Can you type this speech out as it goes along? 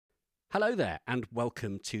Hello there and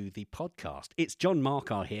welcome to the podcast. It's John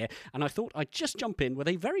Markar here, and I thought I'd just jump in with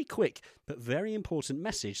a very quick but very important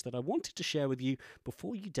message that I wanted to share with you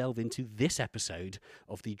before you delve into this episode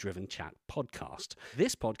of the Driven Chat podcast.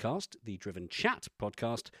 This podcast, the Driven Chat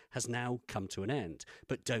podcast, has now come to an end.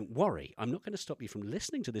 But don't worry, I'm not going to stop you from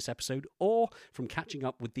listening to this episode or from catching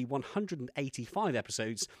up with the 185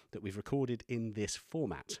 episodes that we've recorded in this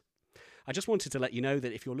format. I just wanted to let you know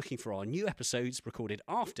that if you're looking for our new episodes recorded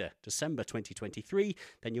after December 2023,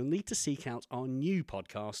 then you'll need to seek out our new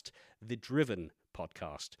podcast, The Driven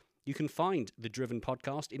Podcast. You can find The Driven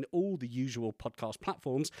Podcast in all the usual podcast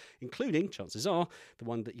platforms, including, chances are, the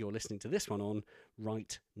one that you're listening to this one on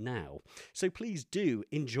right now. So please do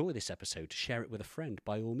enjoy this episode, share it with a friend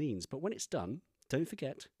by all means. But when it's done, don't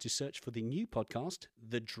forget to search for the new podcast,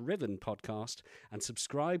 The Driven Podcast, and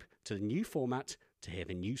subscribe to the new format to hear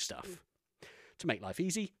the new stuff. To make life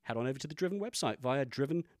easy, head on over to the Driven website via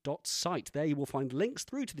driven.site. There you will find links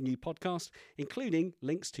through to the new podcast, including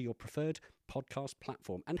links to your preferred podcast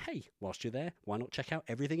platform. And hey, whilst you're there, why not check out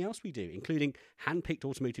everything else we do, including hand-picked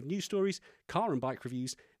automotive news stories, car and bike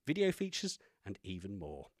reviews, video features, and even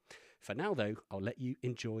more. For now, though, I'll let you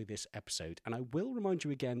enjoy this episode, and I will remind you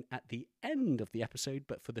again at the end of the episode,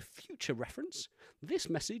 but for the future reference, this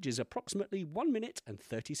message is approximately 1 minute and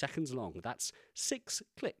 30 seconds long. That's 6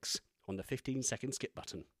 clicks on the 15-second skip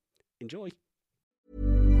button. Enjoy.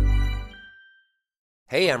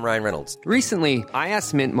 Hey, I'm Ryan Reynolds. Recently, I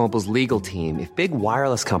asked Mint Mobile's legal team if big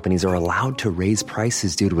wireless companies are allowed to raise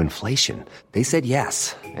prices due to inflation. They said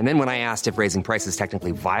yes. And then when I asked if raising prices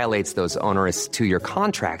technically violates those onerous 2-year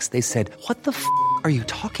contracts, they said, "What the f*** are you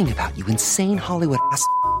talking about, you insane Hollywood ass?"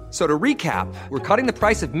 So to recap, we're cutting the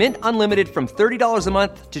price of Mint Unlimited from $30 a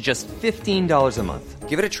month to just $15 a month.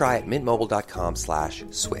 Give it a try at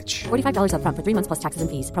mintmobile.com/switch. $45 up front for 3 months plus taxes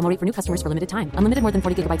and fees. Promo rate for new customers for limited time. Unlimited more than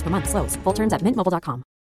 40 gigabytes per month. Slows full terms at mintmobile.com.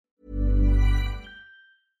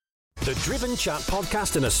 The Driven Chat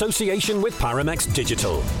podcast in association with Paramex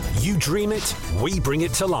Digital. You dream it, we bring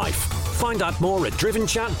it to life. Find out more at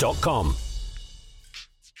drivenchat.com.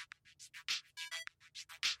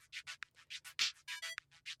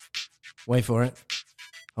 Wait for it.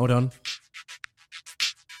 Hold on.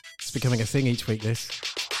 It's becoming a thing each week, this.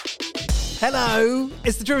 Hello!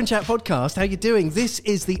 It's the Driven Chat podcast. How you doing? This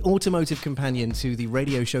is the automotive companion to the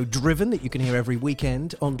radio show Driven that you can hear every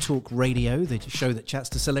weekend on Talk Radio, the show that chats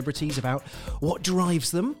to celebrities about what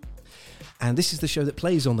drives them. And this is the show that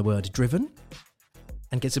plays on the word driven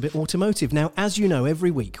and gets a bit automotive. Now, as you know,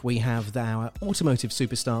 every week we have our automotive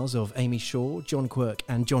superstars of Amy Shaw, John Quirk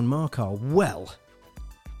and John Markar. Well,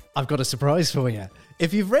 I've got a surprise for you.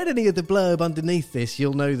 If you've read any of the blurb underneath this,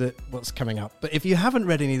 you'll know that what's coming up. But if you haven't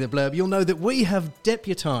read any of the blurb, you'll know that we have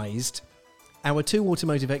deputised our 2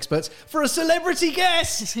 automotive experts for a celebrity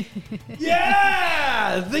guest.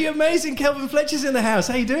 Yeah! The amazing Kelvin Fletcher's in the house.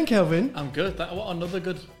 How you doing, Kelvin? I'm good. What another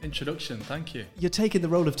good introduction. Thank you. You're taking the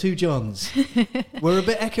role of 2 Johns. We're a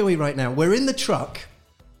bit echoey right now. We're in the truck,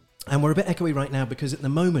 and we're a bit echoey right now because at the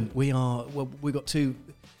moment we've got 2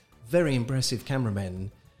 very impressive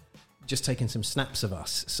cameramen just taking some snaps of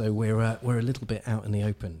us, so we're a little bit out in the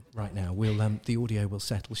open right now. We'll the audio will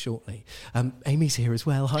settle shortly. Amy's here as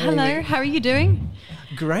well. Hi, hello. Amy. How are you doing?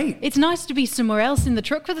 Great. It's nice to be somewhere else in the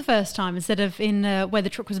truck for the first time instead of in where the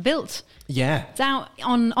truck was built. Yeah, it's out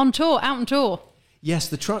on tour, out on tour. Yes,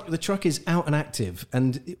 the truck is out and active,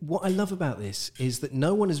 and what I love about this is that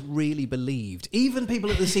no one has really believed, even people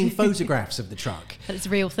that have seen photographs of the truck, that it's a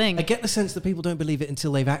real thing. I get the sense that people don't believe it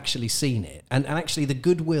until they've actually seen it, and actually the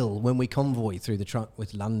goodwill when we convoy through the truck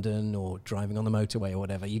with London or driving on the motorway or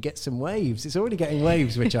whatever, you get some waves. It's already getting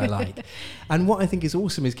waves, which I like. And what I think is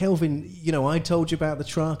awesome is, Kelvin, you know, I told you about the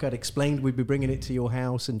truck, I'd explained we'd be bringing it to your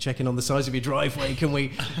house and checking on the size of your driveway. Can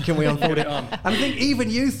we unfold it? And I think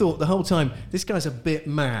even you thought the whole time, this guy's a bit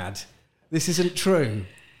mad. This isn't true.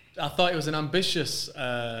 I thought it was an ambitious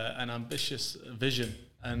vision,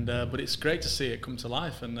 and but it's great to see it come to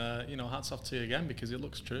life. And hats off to you again because it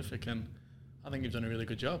looks terrific, and I think you've done a really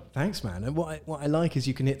good job. Thanks, man. And what I like is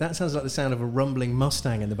you can hear, that sounds like the sound of a rumbling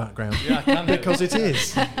Mustang in the background. Yeah, I can because it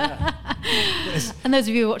is. Yeah. And those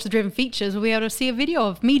of you who watch the Driven features will be able to see a video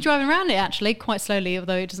of me driving around it actually quite slowly,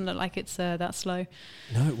 although it doesn't look like it's that slow.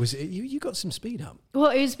 No, it was you got some speed up.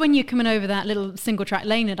 Well, it was when you're coming over that little single track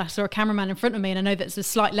lane and I saw a cameraman in front of me and I know that's a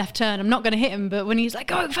slight left turn. I'm not going to hit him, but when he's like,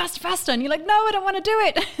 go faster, and you're like, no, I don't want to do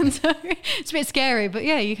it. And so it's a bit scary, but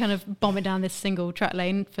yeah, you kind of bomb it down this single track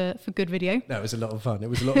lane for good video. No, it was a lot of fun. It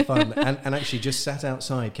was a lot of fun. and actually just sat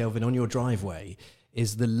outside, Kelvin, on your driveway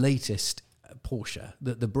is the latest Porsche,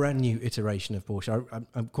 the brand new iteration of Porsche.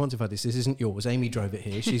 I've quantified this. This isn't yours. Amy drove it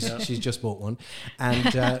here. She's just bought one,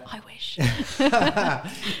 and I wish.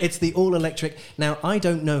 it's the all-electric. Now, I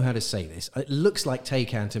don't know how to say this. It looks like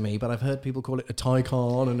Taycan to me, but I've heard people call it a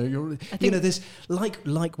Taycan, and there's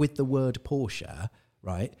like with the word Porsche,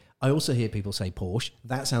 right? I also hear people say Porsche.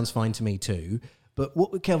 That sounds fine to me too. But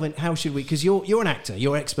what, Kelvin? How should we? Because you're an actor.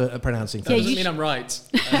 You're expert at pronouncing things. That doesn't mean I'm right.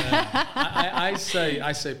 I say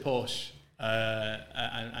Porsche,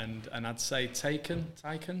 and I'd say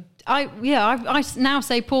Taycan. I now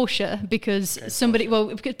say Porsche because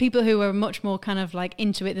because people who are much more kind of like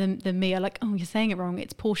into it than me are like, oh, you're saying it wrong.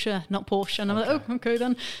 It's Porsche, not Porsche. And I'm like, oh, okay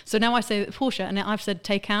then. So now I say Porsche, and I've said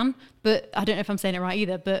Taycan, but I don't know if I'm saying it right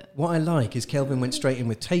either. But what I like is Kelvin went straight in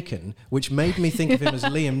with Taken, which made me think of him as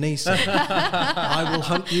Liam Neeson. I will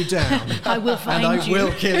hunt you down. I will find you. And I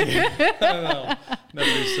will kill you. No, never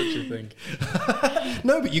is such a thing.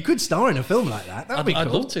 No, but you could star in a film like that. That'd be cool. I'd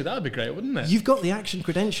love to. That would be great, wouldn't it? You've got the action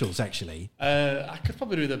credentials, actually. I could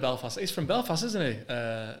probably do the Belfast. He's from Belfast, isn't he?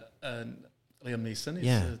 Liam Neeson.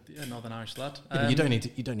 He's a Northern Irish lad. Yeah, but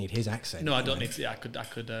you don't need his accent. No, I don't need to. I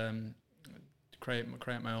could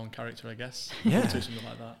create my own character, I guess. Yeah. Do something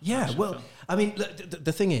like that. Yeah. Well, I mean,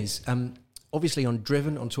 the thing is, obviously on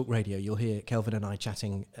Driven, on Talk Radio, you'll hear Kelvin and I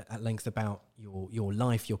chatting at length about your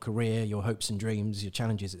life, your career, your hopes and dreams, your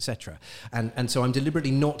challenges, etc. And so I'm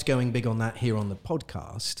deliberately not going big on that here on the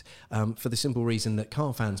podcast for the simple reason that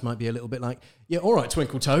car fans might be a little bit like, yeah, all right,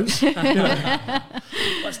 Twinkle Toes.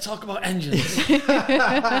 Let's talk about engines.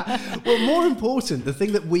 Well, more important, the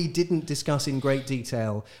thing that we didn't discuss in great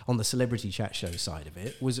detail on the Celebrity Chat Show side of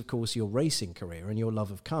it was, of course, your racing career and your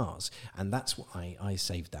love of cars. And that's why I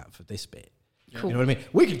saved that for this bit. Cool. You know what I mean?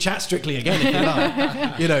 We can chat strictly again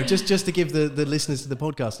if you like. Just to give the listeners to the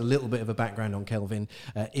podcast a little bit of a background on Kelvin.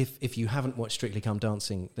 If you haven't watched Strictly Come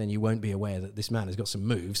Dancing, then you won't be aware that this man has got some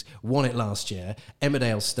moves. Won it last year,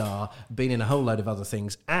 Emmerdale star, been in a whole load of other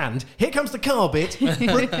things, and here comes the car bit.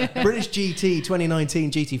 British GT 2019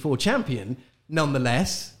 GT4 champion,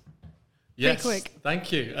 nonetheless. Yes, quick.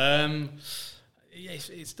 Thank you.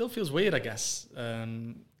 It still feels weird, I guess,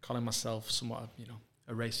 calling myself somewhat,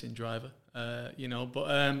 a racing driver. But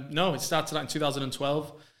no, it started out in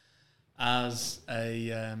 2012 as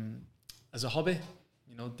a hobby.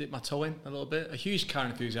 Dip my toe in a little bit. A huge car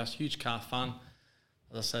enthusiast, huge car fan.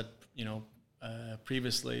 As I said,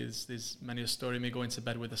 previously, there's many a story of me going to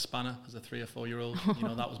bed with a spanner as a 3 or 4 year old.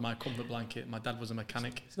 That was my comfort blanket. My dad was a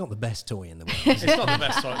mechanic. It's not the best toy in the world. It's not the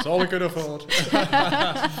best toy. It's all we could afford.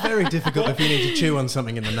 It's very difficult if you need to chew on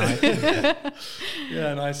something in the night.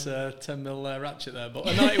 Yeah, nice 10mm ratchet there. But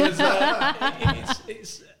no, it was.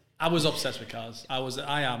 I was obsessed with cars.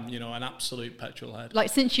 I am, an absolute petrol head.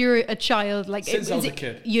 Like since you're a child, like since I was a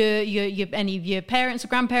kid. Any of your parents or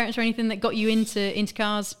grandparents or anything that got you into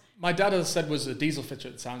cars? My dad, as I said, was a diesel fitter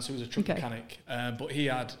at the time, so he was a truck mechanic. But he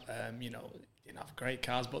had, didn't have great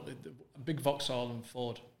cars, but a big Vauxhall and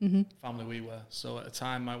Ford family we were. So at the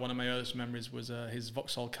time, one of my earliest memories was his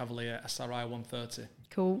Vauxhall Cavalier SRI 130.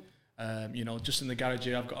 Cool. Just in the garage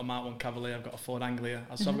here, I've got a Mark 1 Cavalier, I've got a Ford Anglia.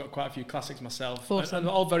 So I've got quite a few classics myself. Awesome. And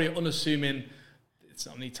all very unassuming. It's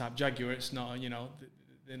not an E-Type Jaguar. It's not,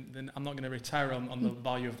 then I'm not going to retire on the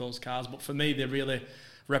value of those cars. But for me, they really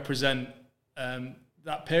represent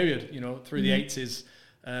that period, through the 80s.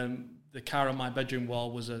 The car on my bedroom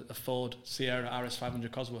wall was a Ford Sierra RS500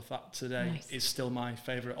 Cosworth. That today is still my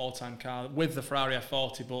favourite all-time car, with the Ferrari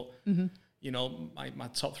F40. But, my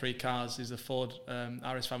top 3 cars is the Ford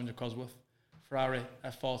RS500 Cosworth, Ferrari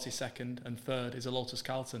F40 second, and third is a Lotus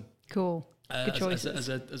Carlton. Cool. Good choices.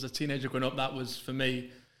 As a teenager growing up, that was, for me,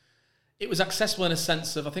 it was accessible in a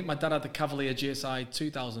sense of, I think my dad had the Cavalier GSI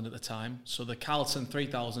 2000 at the time, so the Carlton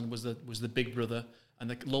 3000 was the big brother, and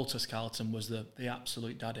the Lotus Carlton was the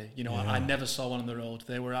absolute daddy. I never saw one on the road.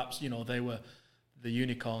 They were they were the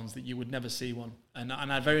unicorns that you would never see one. And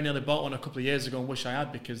I very nearly bought one a couple of years ago and wish I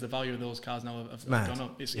had, because the value of those cars now have gone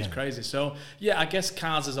up. It's crazy. So I guess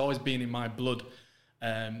cars has always been in my blood.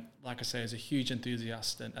 Like I say, as a huge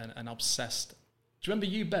enthusiast and obsessed. Do you remember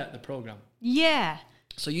You Bet, the program? Yeah.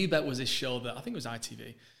 So You Bet was this show that I think was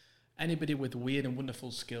ITV. Anybody with weird and wonderful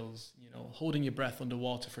skills, holding your breath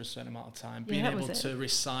underwater for a certain amount of time, being able to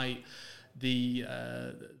recite the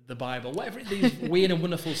Bible, whatever these weird and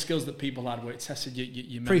wonderful skills that people had, where it tested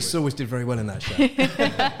your memory. Priests always did very well in that show.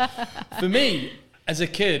 For me, as a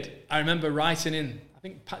kid, I remember writing in. I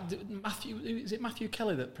think Matthew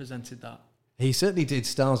Kelly that presented that? He certainly did.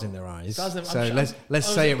 Stars in Their Eyes. So let's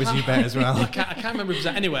say it was You Bet as well. I can't remember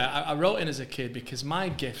exactly. Anyway, I wrote in as a kid because my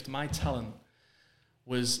gift, my talent,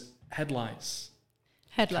 was headlights.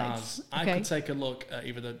 Headlights. cars. I could take a look at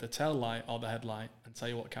either the tail light or the headlight and tell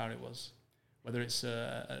you what car it was. Whether it's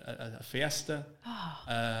a Fiesta,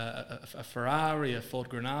 a Ferrari, a Ford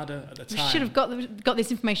Granada at the time. We should have got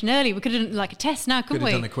this information early. We could have done like a test now, couldn't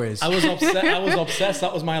we? Could have done a quiz. I was obsessed.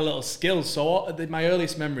 That was my little skill. So my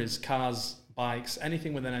earliest memories, cars, bikes,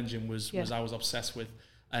 anything with an engine was I was obsessed with.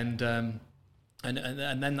 And then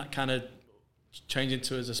that kind of changed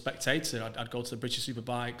into as a spectator. I'd go to the British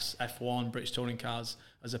Superbikes, F1, British touring cars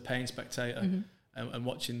as a paying spectator, and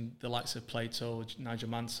watching the likes of Plato, Nigel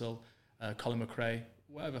Mansell, Colin McRae,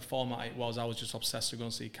 whatever format it was. I was just obsessed to go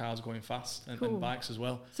and see cars going fast and bikes as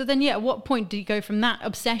well. So then, at what point did you go from that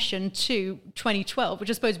obsession to 2012,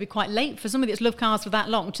 which I suppose would be quite late for somebody that's loved cars for that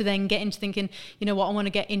long to then get into thinking, you know what, I want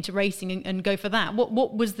to get into racing and go for that?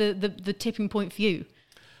 What was the tipping point for you?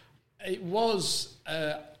 It was,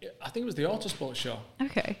 I think it was the Autosport show.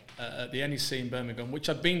 Okay. At the NEC in Birmingham, which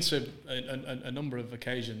I'd been to a number of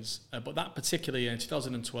occasions. But that particular year, in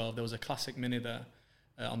 2012, there was a classic Mini there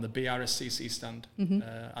on the BRSCC stand,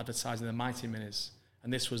 advertising the Mighty Minis.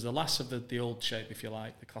 And this was the last of the old shape, if you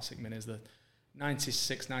like, the classic Minis, the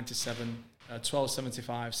 96, 97,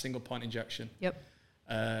 1275, single point injection. Yep.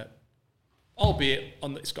 Albeit,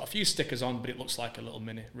 it's got a few stickers on, but it looks like a little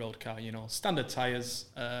mini road car, standard tyres,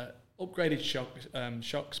 upgraded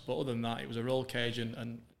shocks, but other than that, it was a roll cage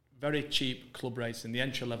and very cheap club racing, the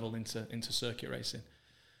entry level into circuit racing.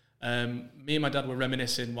 Me and my dad were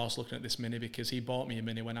reminiscing whilst looking at this Mini because he bought me a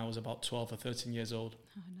Mini when I was about 12 or 13 years old.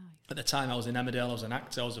 Oh, nice. At the time, I was in Emmerdale, I was an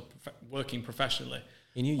actor, I was working professionally.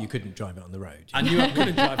 You knew you couldn't drive it on the road. I knew I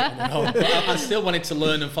couldn't drive it on the road, but I still wanted to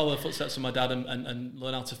learn and follow the footsteps of my dad and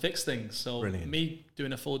learn how to fix things. So me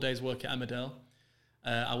doing a full day's work at Emmerdale,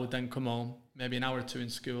 I would then come home, maybe an hour or two in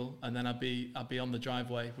school, and then I'd be on the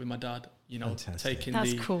driveway with my dad, taking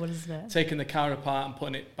cool, isn't it? Taking the car apart and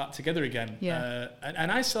putting it back together again. Yeah.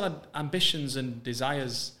 And I still had ambitions and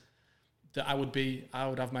desires that I would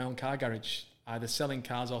have my own car garage, either selling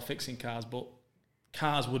cars or fixing cars, but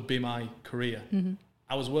cars would be my career. Mm-hmm.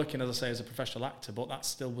 I was working, as I say, as a professional actor, but that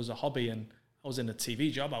still was a hobby, and I was in a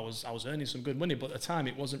TV job. I was earning some good money, but at the time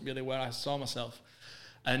it wasn't really where I saw myself.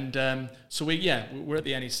 And so we're at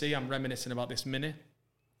the NEC. I'm reminiscing about this Mini,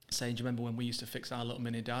 saying, "Do you remember when we used to fix our little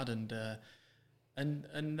Mini, Dad?" And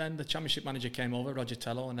then the championship manager came over, Roger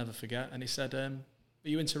Tello, I'll never forget, and he said, "Are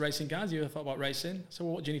you into racing cars? You ever thought about racing?" So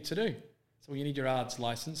what do you need to do? So you need your ARDS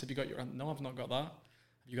license. Have you got your? No, I've not got that.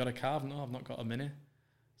 Have you got a car? No, I've not got a Mini.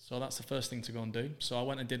 So that's the first thing to go and do. So I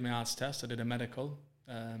went and did my ARDS test. I did a medical.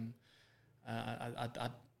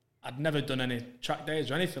 I'd never done any track days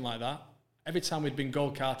or anything like that. Every time we'd been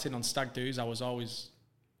go-karting on stag do's, I was always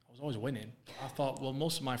winning. I thought, well,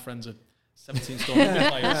 most of my friends are 17 stone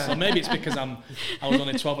players, so maybe it's because I was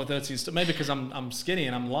only 12 or 13 stone. Maybe because I'm skinny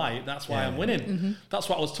and I'm light. That's why I'm winning. Mm-hmm. That's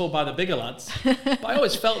what I was told by the bigger lads. But I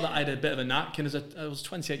always felt that I had a bit of a knack. And I was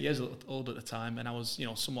 28 years old at the time, and I was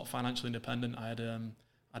somewhat financially independent.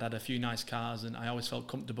 I'd had a few nice cars, and I always felt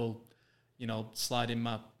comfortable, sliding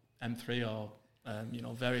my M3 or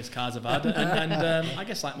various cars I've had, and I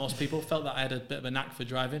guess like most people, felt that I had a bit of a knack for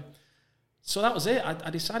driving. So that was it. I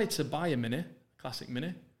decided to buy a Mini, classic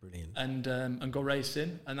Mini, brilliant, and go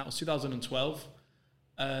racing, and that was 2012,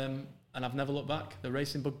 and I've never looked back. The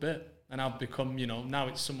racing bug bit, and I've become, now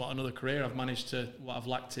it's somewhat another career. I've managed to what I've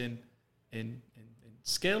lacked in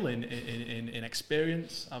skill, in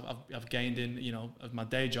experience. I've gained in of my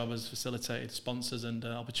day job has facilitated sponsors and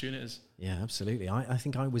opportunities. Yeah, absolutely. I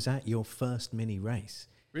think I was at your first Mini race.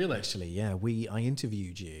 Really? Actually, yeah. I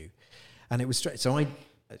interviewed you, and it was straight. So a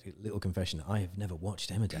little confession: I have never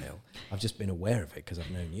watched Emmerdale. I've just been aware of it because I've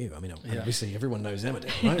known you. I mean, obviously everyone knows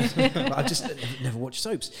Emmerdale, right? But I've just never watched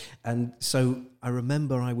soaps. And so I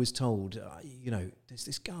remember I was told, there's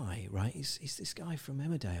this guy, right? He's this guy from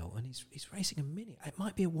Emmerdale, and he's racing a Mini. It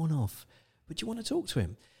might be a one-off, but do you want to talk to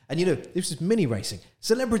him? And this is Mini racing.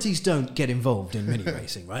 Celebrities don't get involved in Mini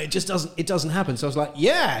racing, right? It just doesn't happen. So I was like,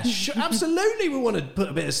 yeah, absolutely, we want to put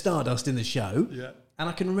a bit of stardust in the show. Yeah. And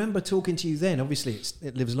I can remember talking to you then. Obviously,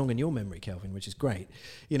 it lives long in your memory, Kelvin, which is great.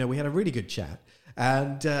 We had a really good chat.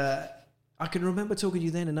 And I can remember talking to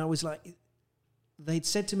you then, and I was like, they'd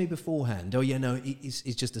said to me beforehand, oh, yeah, no, he's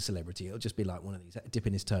just a celebrity. It'll just be like one of these,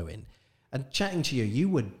 dipping his toe in. And chatting to you, you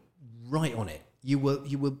were right on it. You were.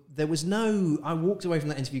 There was no, I walked away from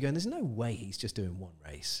that interview going, there's no way he's just doing one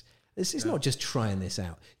race. This is not just trying this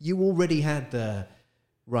out. You already had the...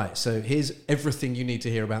 Right, so here's everything you need to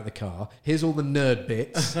hear about the car. Here's all the nerd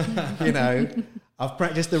bits. I've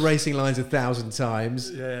practiced the racing lines 1,000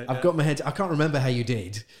 times. I've got my head... I can't remember how you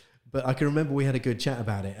did, but I can remember we had a good chat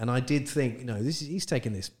about it. And I did think, he's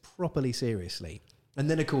taking this properly seriously. And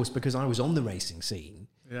then, of course, because I was on the racing scene,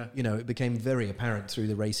 Yeah. you know, it became very apparent through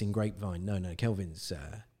the racing grapevine. No, Kelvin's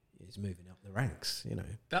is moving up the ranks, you know.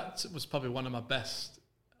 That was probably one of my best,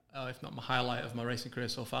 if not my highlight of my racing career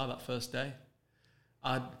so far, that first day.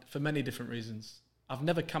 For many different reasons. I've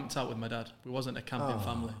never camped out with my dad. We wasn't a camping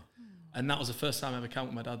family. And that was the first time I ever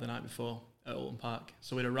camped with my dad the night before at Alton Park.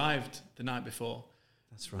 So we'd arrived the night before,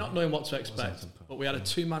 That's right. not knowing what to expect, but we had a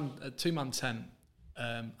two-man tent.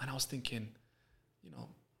 And I was thinking, you know,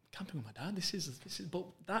 camping with my dad, this is, but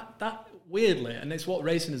that weirdly, and it's what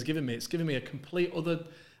racing has given me, it's given me a complete other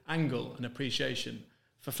angle and appreciation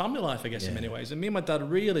for family life, I guess, in many ways. And me and my dad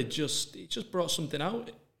really it just brought something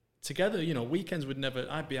out together. You know, weekends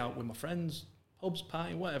I'd be out with my friends, pubs,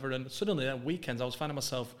 partying, whatever, and suddenly on weekends I was finding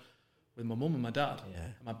myself with my mum and my dad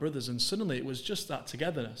and my brothers, and suddenly it was just that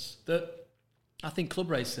togetherness that I think club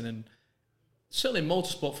racing and certainly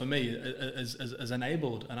motorsport for me has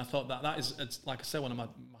enabled. And I thought that is, it's, like I said, one of my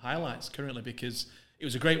highlights currently, because it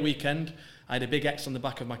was a great weekend. I had a big X on the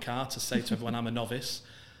back of my car to say to everyone I'm a novice.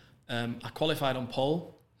 I qualified on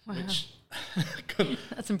pole, which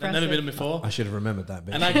That's impressive. I've never been before. I should have remembered that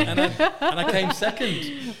bit. And I came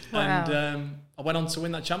second. Wow. And I went on to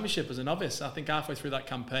win that championship as a novice. I think halfway through that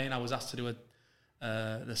campaign, I was asked to do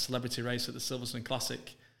the celebrity race at the Silverstone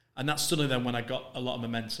Classic. And that's suddenly then when I got a lot of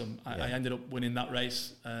momentum. I ended up winning that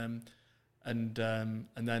race. And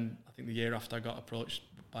then I think the year after I got approached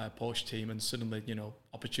by a Porsche team, and suddenly, you know,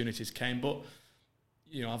 opportunities came. But,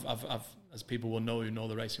 you know, I've as people will know who know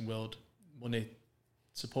the racing world, money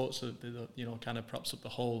supports the you know, kind of props up the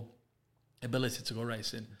whole ability to go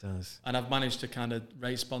racing. It does. And I've managed to kind of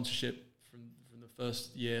raise sponsorship from the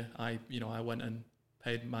first year. I went and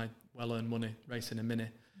paid my well-earned money racing a Mini.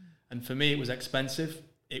 And for me, it was expensive.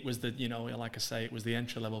 It was the, you know, like I say, it was the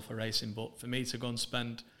entry level for racing. But for me to go and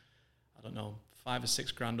spend, I don't know, $5 or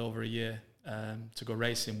 $6 grand over a year to go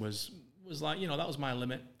racing was like, you know, that was my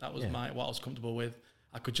limit. That was what I was comfortable with.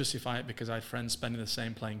 I could justify it because I had friends spending the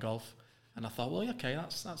same playing golf. And I thought, well, okay,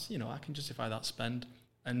 that's you know, I can justify that spend.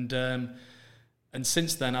 And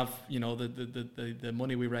since then, I've, you know, the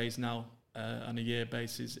money we raise now on a year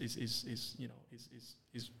basis is you know,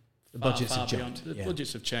 is The far, budgets far have beyond. changed. The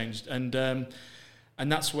budgets have changed,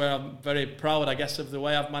 and that's where I'm very proud, I guess, of the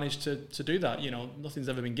way I've managed to do that. You know, nothing's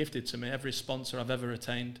ever been gifted to me. Every sponsor I've ever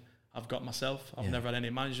attained, I've got myself. I've never had any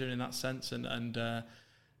manager in that sense, and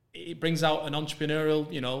it brings out an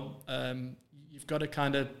entrepreneurial, you know, you've got to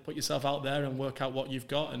kind of put yourself out there and work out what you've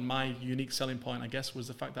got. And my unique selling point, I guess, was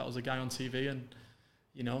the fact that I was a guy on TV, and,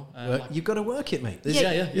 you know. You've got to work it, mate.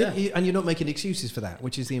 Yeah. And you're not making excuses for that,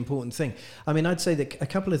 which is the important thing. I mean, I'd say that a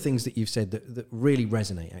couple of things that you've said that really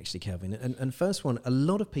resonate, actually, Kelvin. And first one, a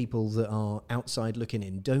lot of people that are outside looking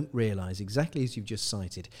in don't realise, exactly as you've just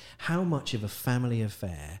cited, how much of a family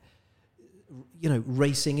affair, you know,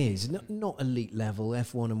 racing is. Not elite level,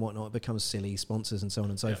 F1 and whatnot, it becomes silly, sponsors and so on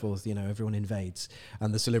and so forth, you know, everyone invades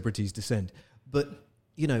and the celebrities descend. But,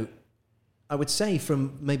 you know, I would say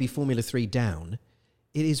from maybe Formula 3 down,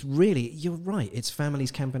 it is really, you're right, it's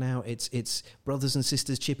families camping out, it's brothers and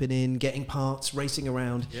sisters chipping in, getting parts, racing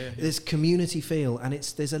around. There's community feel, and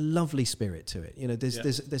there's a lovely spirit to it. You know,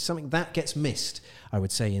 there's something that gets missed, I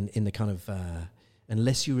would say, in the kind of...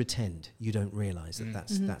 unless you attend, you don't realise that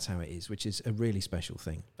that's how it is, which is a really special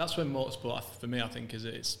thing. That's when motorsport, for me, I think, is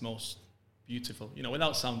at its most beautiful. You know,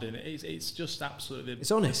 without sounding it, it's just absolutely...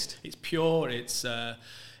 It's honest. It's pure, it's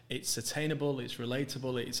attainable, it's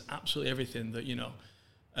relatable, it's absolutely everything that, you know...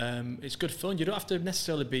 it's good fun. You don't have to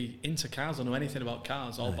necessarily be into cars or know anything about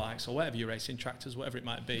cars or bikes or whatever you're racing, tractors, whatever it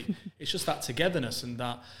might be. It's just that togetherness and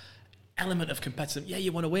that element of competitive. Yeah,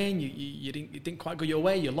 you want to win. You didn't quite go your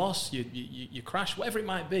way. You lost. You crashed. Whatever it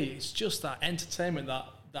might be. It's just that entertainment,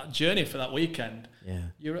 that journey for that weekend. Yeah,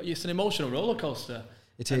 it's an emotional roller coaster.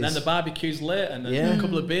 It and is. then the barbecue's lit, and then a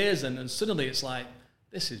couple of beers, and suddenly it's like,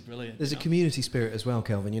 this is brilliant. There's a community spirit as well,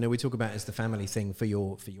 Kelvin. You know, we talk about it as the family thing for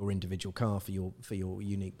your individual car, for your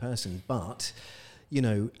unique person, but you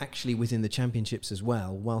know, actually within the championships as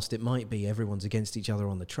well, whilst it might be everyone's against each other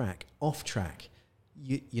on the track, off track,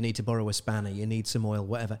 you need to borrow a spanner, you need some oil,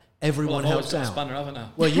 whatever. Everyone helps out. I've always got a spanner, haven't I?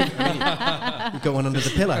 Well, you've got one under the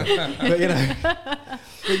pillow,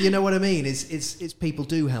 but you know what I mean. It's people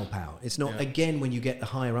do help out. It's not again when you get the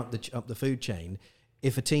higher up the food chain.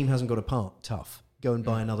 If a team hasn't got a part, tough. Go and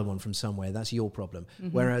buy another one from somewhere. That's your problem.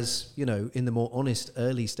 Whereas, you know, in the more honest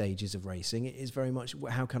early stages of racing, it is very much,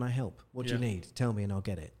 how can I help? What do you need? Tell me and I'll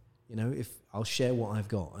get it. You know, if I'll share what I've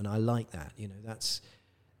got, and I like that. You know,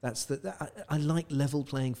 I like level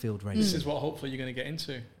playing field racing. This is what hopefully you're going to get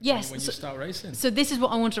into Yes, when you start racing. So this is what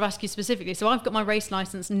I wanted to ask you specifically. So I've got my race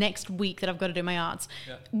license next week that I've got to do my arts.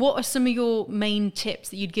 Yeah. What are some of your main tips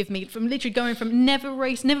that you'd give me from literally going from never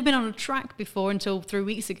been on a track before until 3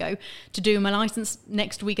 weeks ago to do my license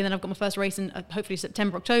next week, and then I've got my first race in hopefully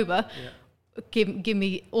September, October. Yeah. Give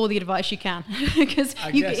me all the advice you can, because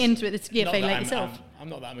you get into it this year fairly late yourself. I'm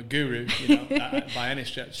not that I'm a guru, by any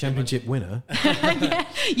stretch. Championship winner. Yeah,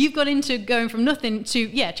 you've got into going from nothing to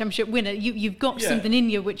championship winner. You've got something in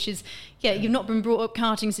you, which is you've not been brought up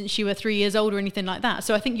karting since you were 3 years old or anything like that.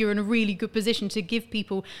 So I think you're in a really good position to give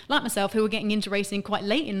people like myself who are getting into racing quite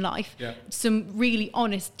late in life some really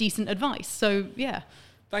honest, decent advice. So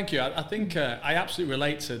Thank you. I think I absolutely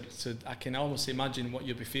relate to. I can almost imagine what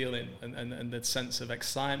you'll be feeling, and the sense of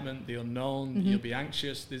excitement, the unknown. Mm-hmm. You'll be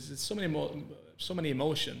anxious. There's so many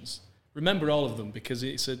emotions. Remember all of them, because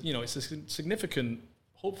it's a significant,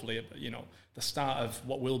 hopefully, the start of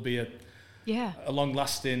what will be a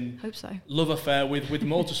long-lasting hope so. Love affair with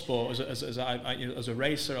motorsport as a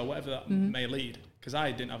racer or whatever that may lead. Because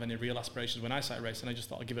I didn't have any real aspirations when I started racing. I just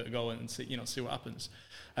thought I'd give it a go and see what happens.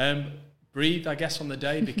 Breathe, I guess, on the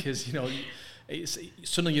day, because it's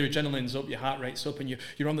suddenly your adrenaline's up, your heart rate's up, and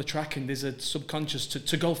you're on the track, and there's a subconscious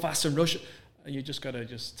to go fast and rush, and you just got to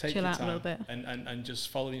just take chill your out time a little bit and just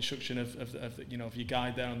follow the instruction of your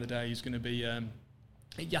guide there on the day. He's going to be. I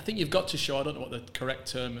think you've got to show. I don't know what the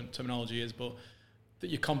correct terminology is, but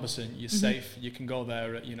that you're competent, you're safe. You can go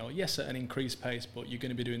there at at an increased pace, but you're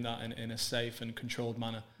going to be doing that in a safe and controlled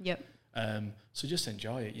manner. Yep. So just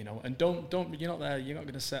enjoy it, and don't you're not there. You're not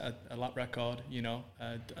going to set a lap record,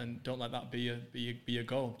 and don't let that be your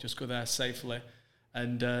goal. Just go there safely.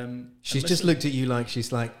 And she's just looked at you like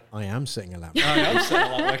she's like, I am setting a lap record. I am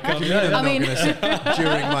setting a lap record. I'm not going to sit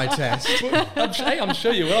during my test. I'm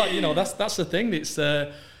sure you will. That's the thing. It's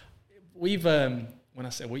we've. When I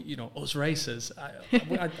say us racers,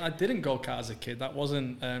 I didn't go kart as a kid. That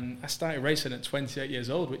wasn't. I started racing at 28 years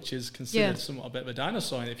old, which is considered somewhat a bit of a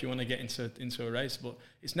dinosaur if you want to get into a race. But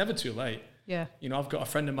it's never too late. Yeah. I've got a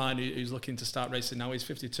friend of mine who's looking to start racing now. He's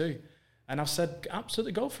 52, and I've said,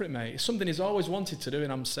 absolutely go for it, mate. It's something he's always wanted to do,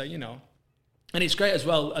 and I'm saying, and it's great as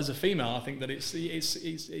well as a female. I think that it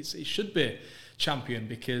should be championed,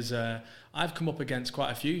 because I've come up against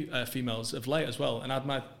quite a few females of late as well, and had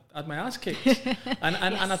my ass kicked. And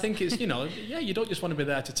I think it's, you don't just want to be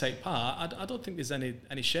there to take part. I don't think there's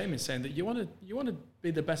any shame in saying that you want to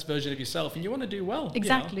be the best version of yourself, and you want to do well.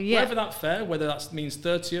 Exactly, Whether that's fair, whether that means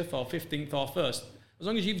 30th or 15th or 1st, as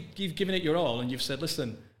long as you've given it your all and you've said,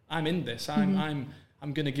 listen, I'm in this, I'm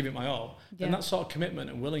going to give it my all. Yeah. And that sort of commitment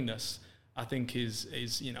and willingness, I think is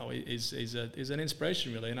an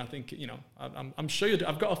inspiration, really. And I think, I'm sure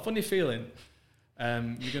I've got a funny feeling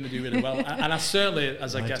you're going to do really well, and I certainly,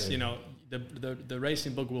 as I guess, the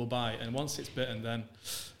racing bug will bite, and once it's bitten, then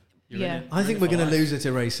you're in it. I think we're going to lose her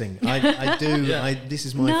to racing. I do. Yeah. This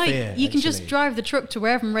is my fear. You can just drive the truck to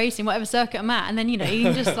wherever I'm racing, whatever circuit I'm at, and then you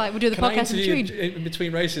can just we'll do the Can podcast in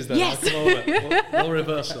between races. Then Yes. I'll come over. We'll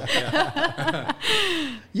reversal. Yeah.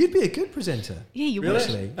 You'd be a good presenter. Yeah, you Really? would.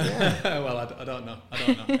 Actually, yeah. Well, I don't know.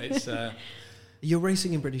 It's You're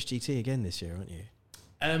racing in British GT again this year, aren't you?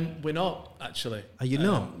 we're not actually. Are you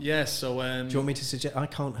not? Yeah. So do you want me to suggest? I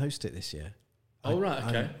can't host it this year. Oh, right,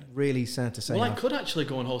 okay. I'm really sad to say. Well, I could actually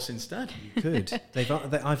go and host instead. You could.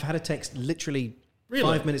 I've had a text literally Really?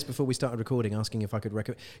 5 minutes before we started recording asking if I could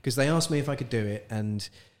recommend, because they asked me if I could do it, and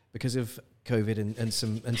because of COVID and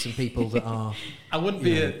some people that are I wouldn't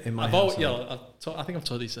you be know, in my I've household. always, I think I've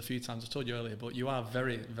told you this a few times. I've told you earlier, but you are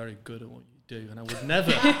very, very good at what you do, and I would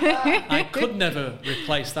never, I could never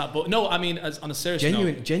replace that. But no, I mean, on a serious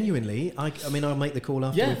note, genuinely, I mean, I'll make the call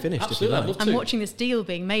after we're finished. absolutely. If I'd you love like. to. I'm watching this deal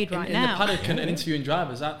being made right in now. the paddock and interviewing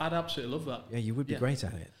drivers. I'd absolutely love that. Yeah, you would be great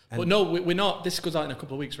at it. And But no, we're not. This goes out in a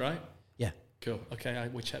couple of weeks, right? yeah, Cool. Okay,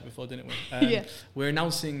 we checked before, didn't we? Yeah. We're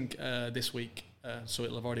announcing this week, so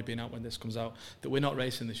it'll have already been out when this comes out, that we're not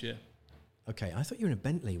racing this year. okay. I thought you were in a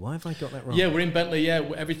Bentley. Why have I got that wrong? Yeah, we're in Bentley. Yeah,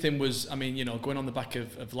 everything was. I mean, going on the back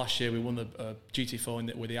of last year, we won the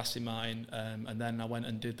GT4 with the Aston Martin, and then I went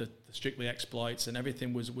and did the Strictly exploits, and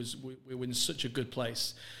everything was we were in such a good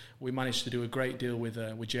place. We managed to do a great deal with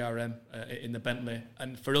JRM in the Bentley,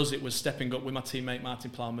 and for us, it was stepping up with my teammate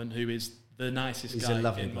Martin Plowman, who is the nicest He's guy a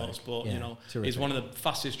lovely in bloke. motorsport. Yeah, He's terrific. one of the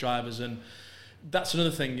fastest drivers, and that's another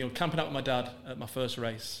thing. Camping out with my dad at my first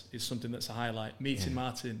race is something that's a highlight. Meeting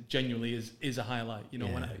Martin genuinely is a highlight.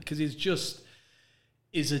 Because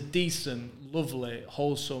he's a decent, lovely,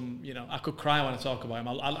 wholesome. I could cry when I talk about him.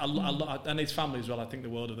 And his family as well. I think the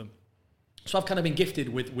world of them. So I've kind of been gifted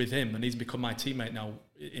with him, and he's become my teammate now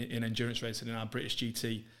in endurance racing in our British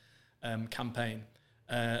GT campaign.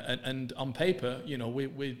 And on paper, you know,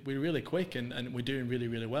 we're really quick and we're doing really,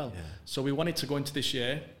 really well. Yeah. So we wanted to go into this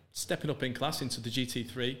year, stepping up in class into the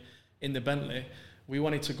GT3 in the Bentley. We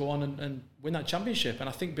wanted to go on and win that championship, and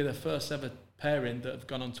I think be the first ever pairing that have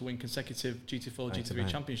gone on to win consecutive GT4, GT3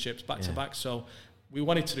 championships back to back. So we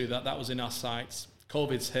wanted to do that. That was in our sights.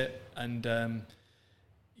 COVID's hit, and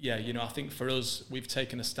you know, I think for us, we've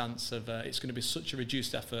taken a stance of it's going to be such a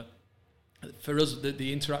reduced effort. For us,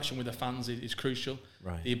 the interaction with the fans is crucial.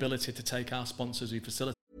 Right. The ability to take our sponsors, we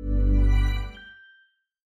facilitate.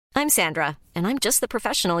 I'm Sandra, and I'm just the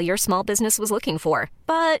professional your small business was looking for.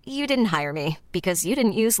 But you didn't hire me because you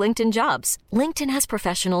didn't use LinkedIn Jobs. LinkedIn has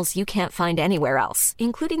professionals you can't find anywhere else,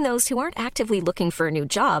 including those who aren't actively looking for a new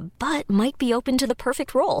job, but might be open to the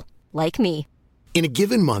perfect role, like me. In a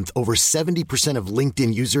given month, over 70% of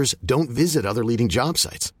LinkedIn users don't visit other leading job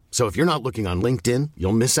sites. So if you're not looking on LinkedIn,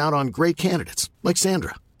 you'll miss out on great candidates like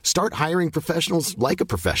Sandra. Start hiring professionals like a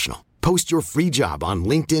professional. Post your free job on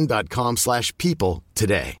linkedin.com/people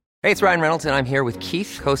today. Hey, it's Ryan Reynolds, and I'm here with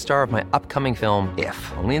Keith, co-star of my upcoming film,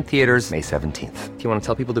 If, only in theaters May 17th. Do you want to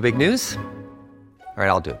tell people the big news? All right,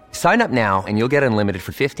 I'll do it. Sign up now and you'll get unlimited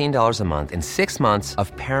for $15 a month and 6 months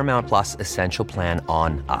of Paramount Plus Essential Plan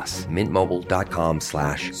on us.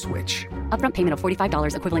 MintMobile.com/switch. Upfront payment of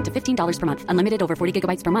 $45 equivalent to $15 per month. Unlimited over 40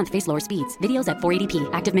 gigabytes per month. Face lower speeds. Videos at 480p.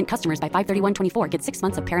 Active Mint customers by 531.24 get 6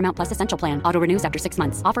 months of Paramount Plus Essential Plan. Auto renews after 6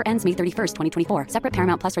 months. Offer ends May 31st, 2024. Separate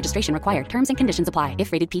Paramount Plus registration required. Terms and conditions apply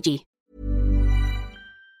if rated PG.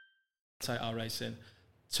 Take our racing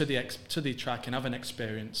to the track and have an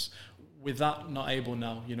experience. With that not able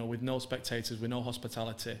now, you know, with no spectators, with no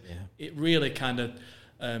hospitality, it really kind of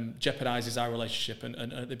jeopardizes our relationship.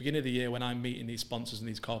 And at the beginning of the year, when I'm meeting these sponsors and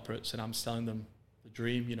these corporates and I'm telling them the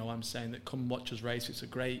dream, you know, I'm saying that come watch us race. It's a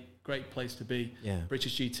great place to be. Yeah.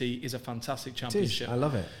 British GT is a fantastic championship. I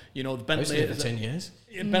love it. You know, the Bentley for 10 years.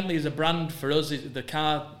 Bentley is a brand for us. The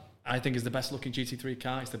car, I think, is the best looking GT3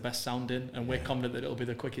 car. It's the best sounding, and we're confident that it'll be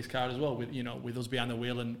the quickest car as well. With us behind the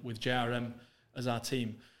wheel and with JRM as our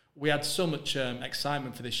team. We had so much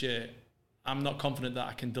excitement for this year. I'm not confident that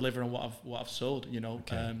I can deliver on what I've sold. You know,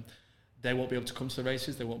 they won't be able to come to the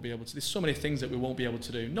races. They won't be able to. There's so many things that we won't be able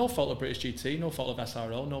to do. No fault of British GT, no fault of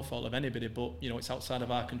SRO, no fault of anybody. But you know, it's outside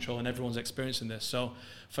of our control, and everyone's experiencing this. So,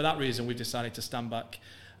 for that reason, we've decided to stand back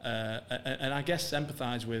and I guess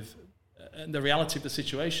empathise with the reality of the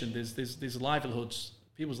situation. There's livelihoods.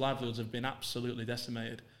 People's livelihoods have been absolutely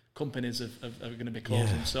decimated. Companies are going to be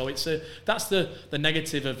closing. So that's the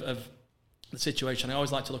negative of the situation. I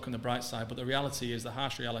always like to look on the bright side, but the reality is, the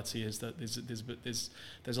harsh reality is that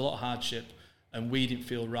there's a lot of hardship, and we didn't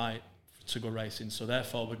feel right to go racing. So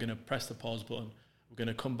therefore, we're going to press the pause button. We're going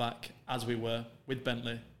to come back as we were with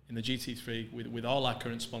Bentley in the GT3 with all our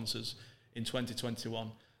current sponsors in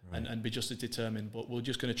 2021. Right. And be just as determined, but we're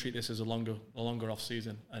just going to treat this as a longer off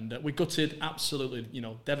season. And we're gutted, absolutely, you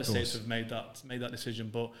know, devastated to have made that decision,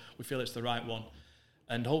 but we feel it's the right one.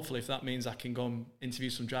 And hopefully, if that means I can go and interview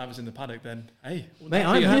some drivers in the paddock, then hey, mate,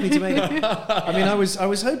 I'm happy to make it. I mean, I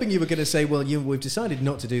was hoping you were going to say, well, we've decided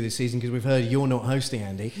not to do this season because we've heard you're not hosting,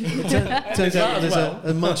 Andy. It turns out there's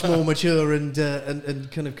a much more mature and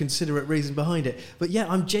kind of considerate reason behind it. But yeah,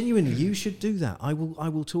 I'm genuinely. You should do that. I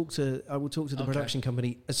will talk to the production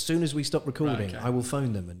company as soon as we stop recording. Right, okay. I will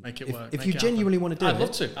phone them and make it work. If you genuinely want to do it, I'd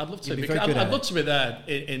love to. I'd love to be there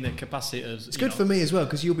in the capacity as. It's good for me as well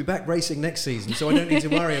because you'll be back racing next season, so I don't need to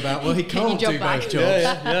worry about, well, he can't do both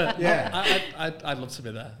jobs. Yeah. I'd love to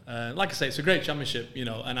be there. Like I say, it's a great championship, you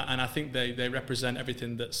know, and I think they represent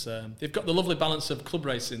everything that's. They've got the lovely balance of club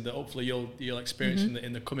racing that hopefully you'll experience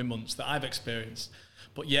in the coming months that I've experienced.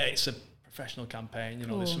 But yeah, it's a professional campaign. You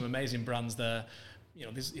know, there's some amazing brands there. You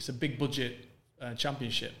know, it's a big budget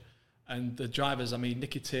championship. And the drivers, I mean,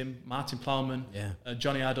 Nicky Tim, Martin Plowman,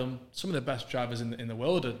 Johnny Adam, some of the best drivers in the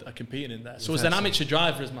world are competing in there. So as an amateur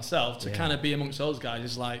driver as myself, to kind of be amongst those guys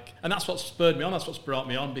is like, and that's what spurred me on, that's what's brought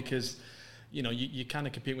me on, because you know, you kind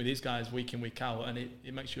of compete with these guys week in, week out, and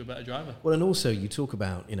it makes you a better driver. Well, and also you talk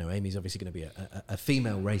about, you know, Amy's obviously going to be a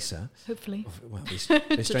female racer. Hopefully. Well, it's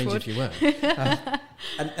strange if you weren't.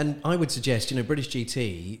 And I would suggest, you know, British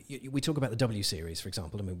GT, we talk about the W Series, for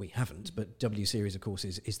example. I mean, we haven't, but W Series, of course,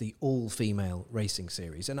 is the all-female racing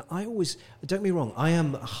series. And I always, don't get me wrong, I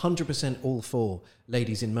am 100% all for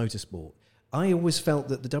ladies in motorsport. I always felt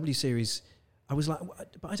that the W Series... I was like,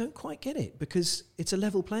 but I don't quite get it because it's a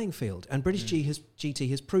level playing field. And British GT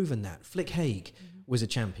has proven that. Flick Haig was a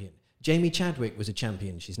champion. Jamie Chadwick was a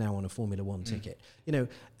champion. She's now on a Formula One ticket. You know,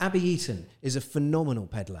 Abby Eaton is a phenomenal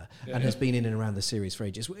peddler and has been in and around the series for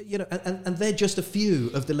ages. You know, and they're just a few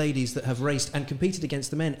of the ladies that have raced and competed against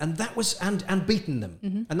the men, and that was and beaten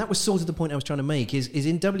them. And that was sort of the point I was trying to make. Is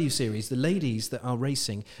in W Series, the ladies that are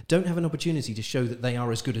racing don't have an opportunity to show that they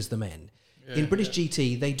are as good as the men. In British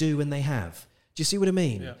GT, they do, and they have. Do you see what I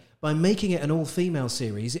mean? Yeah. By making it an all-female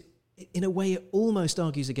series, in a way, it almost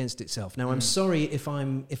argues against itself. Now, I'm sorry if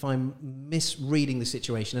I'm misreading the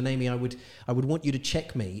situation, and Amy, I would want you to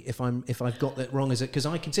check me if I've got that wrong, because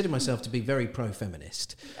I consider myself to be very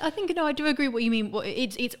pro-feminist. I think I do agree what you mean.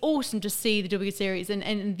 It's awesome to see the W Series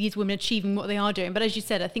and these women achieving what they are doing. But as you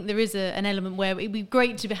said, I think there is an element where it'd be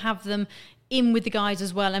great to have them in with the guys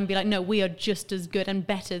as well and be like, no, we are just as good and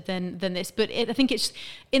better than this. But I think it's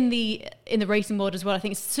in the racing world as well. I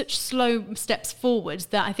think it's such slow steps forwards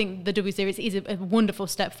that I think the W Series is a wonderful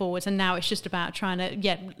step forwards. And now it's just about trying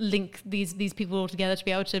to link these people all together to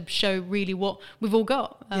be able to show really what we've all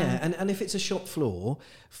got. And if it's a shop floor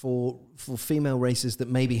for female racers that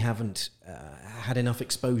maybe haven't had enough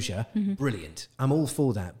exposure, brilliant. I'm all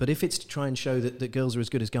for that. But if it's to try and show that girls are as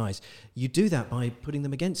good as guys, you do that by putting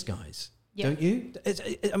them against guys. Yeah. Don't you?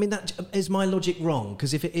 I mean, that is my logic wrong?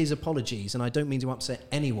 Because if it is, apologies, and I don't mean to upset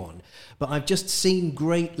anyone, but I've just seen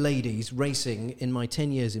great ladies racing in my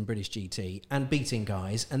 10 years in British GT and beating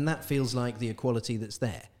guys, and that feels like the equality that's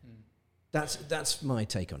there. That's my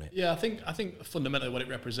take on it. Yeah, I think fundamentally what it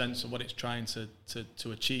represents and what it's trying to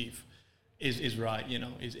achieve is right. You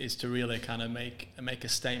know, is to really kind of make a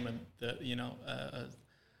statement that, you know,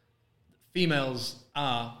 females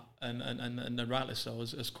are. And rightly so,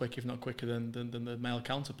 as quick, if not quicker, than the male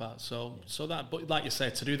counterparts. So that, but like you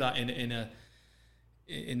say, to do that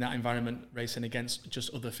in that environment, racing against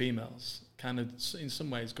just other females, kind of in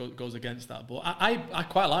some ways goes against that. But I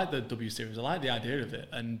quite like the W Series. I like the idea of it,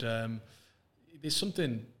 and there's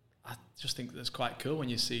something I just think that's quite cool when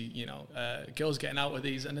you see, you know, girls getting out with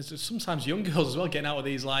these, and there's sometimes young girls as well getting out with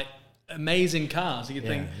these like amazing cars. You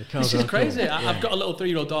think this is crazy. Cool. I've got a little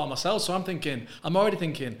 3-year-old daughter myself, so I'm already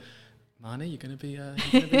thinking, Marnie, you're going to be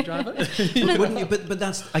a driver. Wouldn't you? But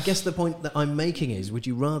that's, I guess, the point that I'm making is: would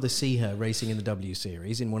you rather see her racing in the W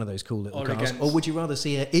Series in one of those cool little cars, or would you rather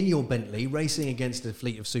see her in your Bentley racing against a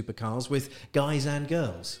fleet of supercars with guys and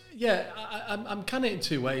girls? Yeah, I'm kind of in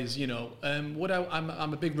two ways. You know, I'm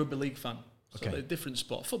a big rugby league fan. So a different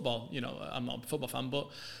sport, football. You know, I'm not a football fan, but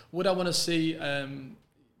would I want to see a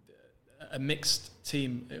mixed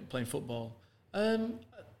team playing football?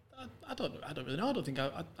 I don't really know. I don't think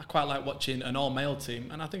I quite like watching an all-male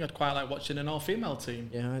team, and I think I'd quite like watching an all-female team.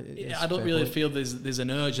 Yeah, I don't really feel there's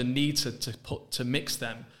an urge and need to mix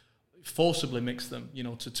them, forcibly mix them. You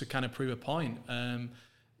know, to kind of prove a point.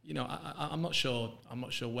 You know, I'm not sure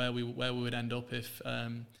where we would end up if.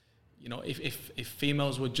 You know, if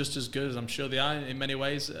females were just as good as I'm sure they are in many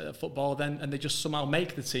ways at football, then and they just somehow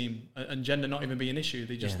make the team and gender not even be an issue,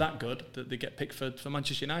 they're just that good that they get picked for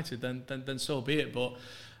Manchester United, then so be it. But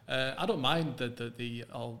I don't mind the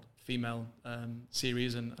all female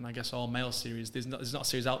series and I guess all male series. There's not a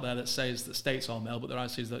series out there that states all male, but there are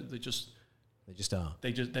series that they just are.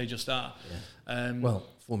 They just are. Yeah. Well,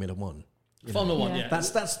 Formula One. Formula One, yeah.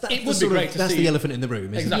 That's it would be great to see. That's the elephant in the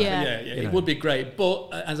room, isn't it? Exactly, yeah. It would be great. But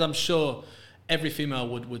as I'm sure every female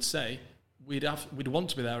would say, we'd want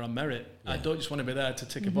to be there on merit. Yeah. I don't just want to be there to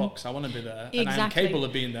tick a box. I want to be there, and I'm capable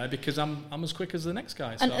of being there because I'm as quick as the next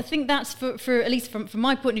guy. So. And I think that's for at least from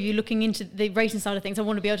my point of view, looking into the racing side of things, I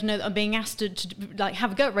want to be able to know that I'm being asked to like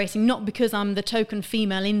have a go at racing, not because I'm the token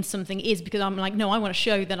female in something, is because I'm like, no, I want to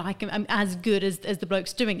show that I'm as good as the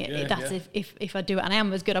blokes doing it. If I do it and I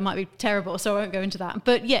am as good, I might be terrible, so I won't go into that.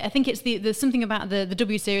 But yeah, I think it's the something about the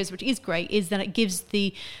W Series which is great is that it gives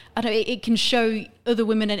it can show other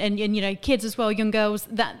women and you know kids as well, young girls,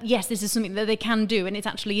 that yes, this is something that they can do, and it's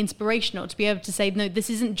actually inspirational to be able to say, no, this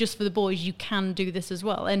isn't just for the boys, you can do this as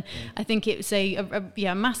well. And I think it's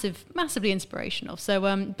massively inspirational. So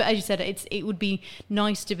but as you said, it would be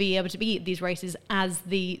nice to be able to be at these races as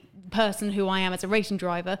the person who I am as a racing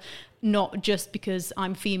driver, not just because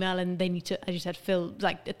I'm female and they need to, as you said, fill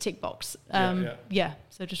like a tick box. So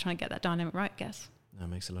just trying to get that dynamic right, I guess. That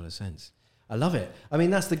makes a lot of sense. I love it. I mean,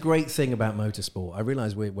 that's the great thing about motorsport. I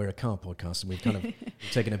realise we're a car podcast and we've kind of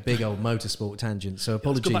taken a big old motorsport tangent. So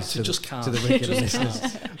apologies to the regular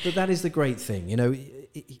listeners. But that is the great thing. You know,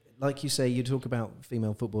 like you say, you talk about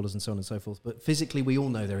female footballers and so on and so forth, but physically we all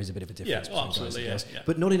know there is a bit of a difference between guys and girls.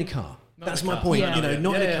 But not in a car. That's my point. You know,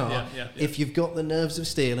 not in a car. If you've got the nerves of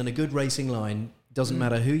steel and a good racing line, doesn't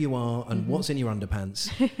matter who you are and what's in your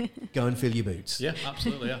underpants, go and fill your boots. Yeah,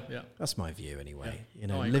 absolutely, yeah. That's my view anyway. You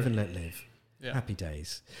know, live and let live. Yeah. Happy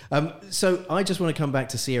days. So I just want to come back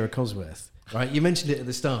to Sierra Cosworth, right? You mentioned it at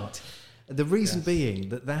the start. The reason being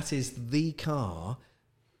that is the car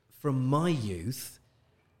from my youth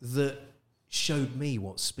that showed me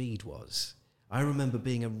what speed was. I remember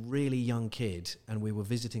being a really young kid and we were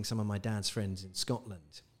visiting some of my dad's friends in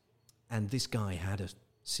Scotland, and this guy had a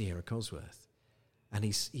Sierra Cosworth, and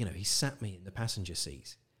he sat me in the passenger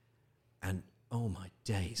seat, and oh my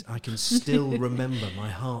days, I can still remember my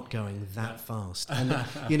heart going that fast. And,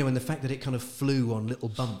 and the fact that it kind of flew on little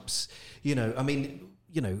bumps,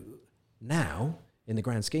 now, in the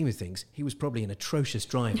grand scheme of things, he was probably an atrocious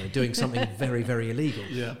driver doing something very, very illegal.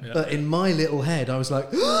 Yeah. But in my little head, I was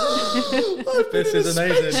like, this is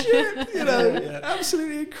amazing.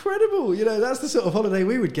 Absolutely incredible. That's the sort of holiday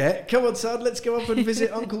we would get. Come on, son, let's go up and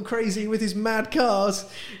visit Uncle Crazy with his mad cars.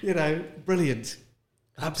 Brilliant.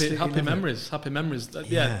 Happy memories.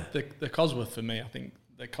 Yeah, the Cosworth for me, I think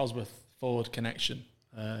the Cosworth Ford connection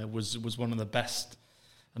was one of the best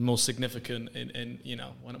and most significant in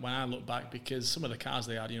when I look back, because some of the cars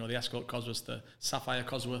they had, the Escort Cosworth, the Sapphire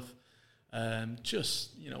Cosworth, when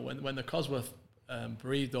the Cosworth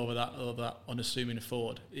breathed over that unassuming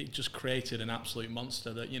Ford, it just created an absolute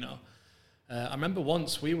monster that I remember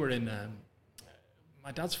once we were in.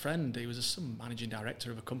 My dad's friend, he was some managing director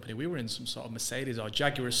of a company. We were in some sort of Mercedes or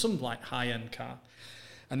Jaguar, some like high-end car.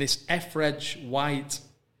 And this F-Reg white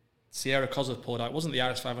Sierra Cosworth poured out. It wasn't the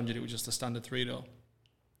RS500, it was just a standard 3-door.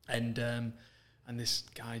 And this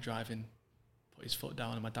guy driving put his foot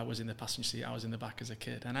down, and my dad was in the passenger seat, I was in the back as a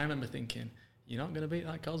kid. And I remember thinking, you're not going to beat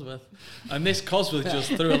that Cosworth. And this Cosworth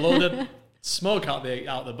just threw a load of smoke out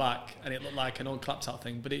the back, and it looked like an unclapped out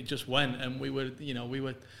thing, but it just went, and we were...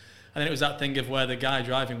 And then it was that thing of where the guy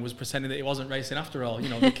driving was pretending that he wasn't racing after all,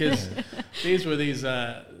 because these were these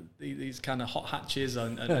kind of hot hatches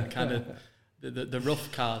and kind of the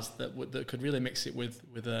rough cars that could really mix it with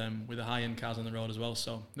the high end cars on the road as well.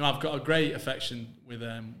 So no, I've got a great affection with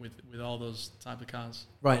all those type of cars.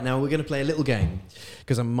 Right, now we're going to play a little game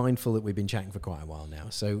because I'm mindful that we've been chatting for quite a while now.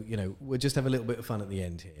 So we'll just have a little bit of fun at the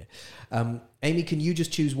end here. Amy, can you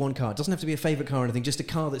just choose one car? It doesn't have to be a favourite car or anything, just a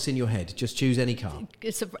car that's in your head. Just choose any car.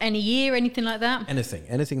 It's any year, anything like that?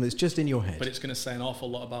 Anything that's just in your head. But it's going to say an awful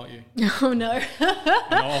lot about you. Oh, no. An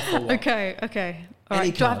awful lot. Okay. All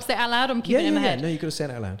right. Do I have to say it out loud? I'm keeping it in my head. No, you've got to say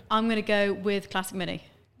it out loud. I'm going to go with Classic Mini.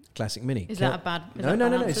 Classic Mini. Is that a bad No.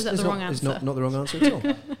 Is that the wrong answer? It's not the wrong answer at all.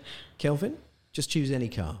 Kelvin, just choose any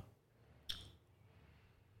car.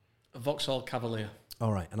 A Vauxhall Cavalier.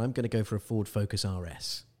 All right, and I'm going to go for a Ford Focus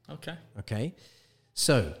RS. Okay.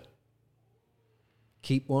 So,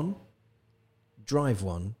 keep one, drive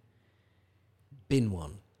one, bin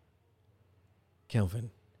one.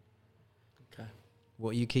 Kelvin. Okay.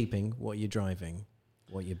 What are you keeping? What are you driving?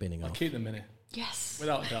 What are you binning I'll off? keep the Mini. Yes.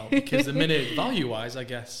 Without a doubt. Because the Mini, value-wise, I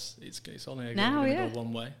guess, it's only going to go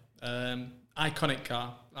one way. Iconic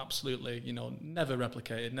car, absolutely, never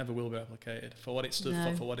replicated, never will be replicated for what it stood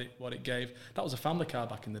for what it gave. That was a family car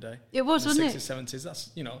back in the day. It was, wasn't it? 60s, 70s. That's,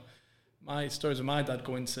 my stories of my dad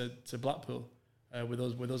going to Blackpool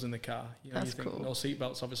with us in the car. That's you think cool. No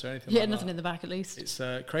seatbelts, obviously, or anything like that. Yeah, nothing in the back at least. It's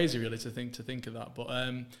crazy, really, to think of that. But,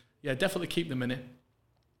 definitely keep the Mini.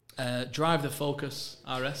 Drive the Focus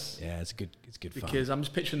RS. Yeah, it's good fun. Because I'm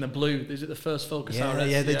just picturing the blue. Is it the first Focus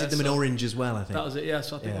RS? Yeah, they did them in orange as well, I think. That was it, yeah.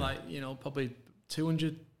 So I think probably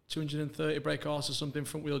 230 brake horse or something,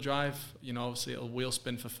 front wheel drive. Obviously it'll wheel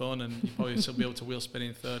spin for fun, and you probably still be able to wheel spin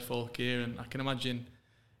in third, fourth gear. And I can imagine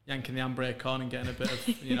yanking the handbrake on and getting a bit of,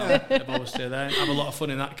 of oversteer there. Have a lot of fun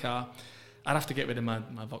in that car. I'd have to get rid of my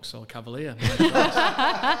Vauxhall Cavalier,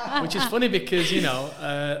 which is funny because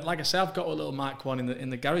like I say, I've got a little Mark 1 in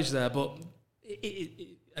the garage there, but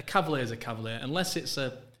a Cavalier is a Cavalier unless it's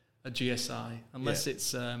a GSI, unless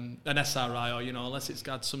it's an SRI, or unless it's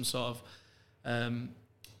got some sort of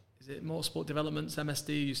is it Motorsport Developments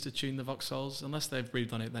MSD used to tune the Vauxhalls. Unless they've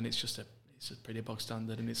breathed on it, then it's a pretty bog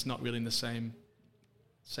standard, and it's not really in the same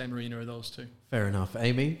arena of those two. Fair enough.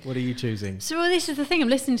 Amy, what are you choosing? So this is the thing. I'm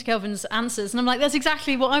listening to Kelvin's answers, and I'm like, that's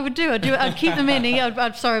exactly what I would do. I'd keep the Mini. I'd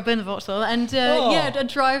burn the Vauxhall, and I'd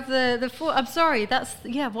drive the Ford. I'm sorry. That's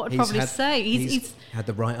what I'd probably say. He's had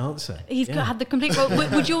the right answer. Had the complete.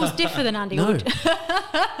 Would yours differ than Andy? No.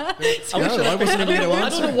 I wasn't even going to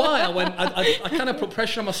answer. I don't know why. I kind of put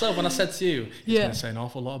pressure on myself when I said to you, he's going to say an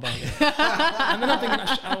awful lot about you. And then I'm thinking,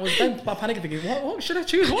 I was then panicking, thinking, what should I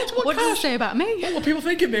choose? What does it say about me? What people think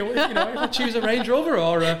thinking, me? If I choose a Range Rover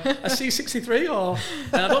or a C63 or...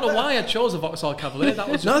 And I don't know why I chose a Vauxhall Cavalier. That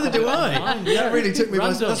was Neither do I. That really took me.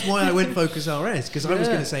 That's why I went Focus RS, because I was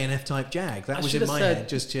going to say an F-Type Jag. That was in my head,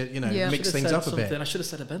 just to mix things up a bit. I should have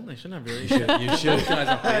said a Bentley, shouldn't I? Really? You should. You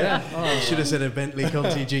should have said a Bentley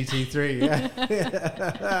Conti GT3.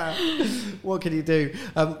 Yeah. What can you do?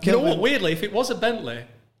 You know what? Weirdly, if it was a Bentley,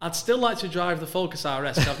 I'd still like to drive the Focus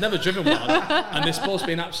RS. I've never driven one, and they're supposed to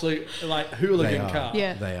be an absolute hooligan car.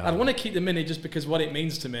 Yeah, they are. I'd want to keep the Mini just because what it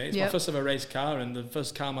means to me. It's my first ever race car, and the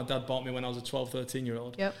first car my dad bought me when I was a 12,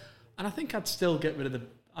 13-year-old. Yep. And I think I'd still get rid of the...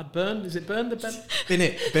 I'd burn... Is it burn the Bentley? Bin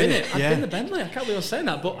it. I'd bin the Bentley. I can't believe I'm saying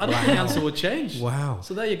that, but I don't think the answer would change. Wow.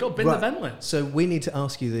 So there you go, bin the Bentley. So we need to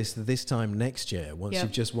ask you this time next year, once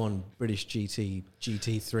you've just won British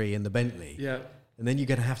GT3 in the Bentley. Yeah. And then you're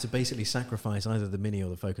going to have to basically sacrifice either the Mini or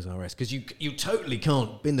the Focus RS, because you totally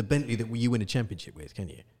can't bin the Bentley that you win a championship with, can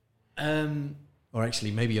you? Or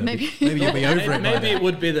actually, maybe you'll be over it. Maybe it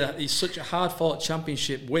would be that it's such a hard-fought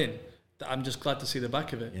championship win that I'm just glad to see the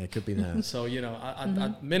back of it. Yeah, it could be that. So,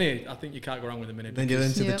 Mini, I think you can't go wrong with the Mini. Then you'll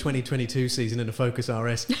enter the 2022 season in a Focus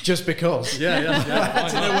RS just because. Yeah.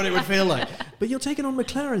 I don't know what it would feel like. But you're taking on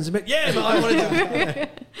McLaren's a bit. Yeah, but I wanted to...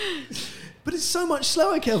 But it's so much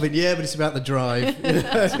slower, Kelvin. Yeah, but it's about the drive.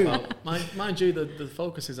 Mind you, the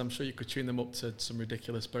Focuses, I'm sure you could tune them up to some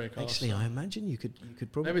ridiculous brake horse. Actually, I imagine you could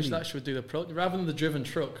probably... Maybe that should do rather than the driven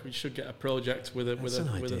truck, we should get a project with a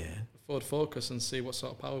Ford Focus and see what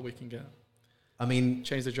sort of power we can get. I mean...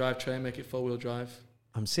 Change the drivetrain, make it four-wheel drive.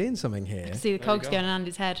 I'm seeing something here. I can see the cogs going on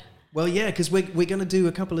Andy's head. Well, yeah, because we're going to do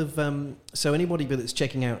a couple of... so anybody that's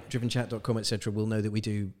checking out drivenchat.com, etc., will know that we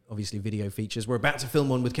do, obviously, video features. We're about to film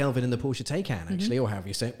one with Kelvin in the Porsche Taycan, actually, or however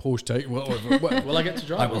you say it, Porsche Taycan. Will I get to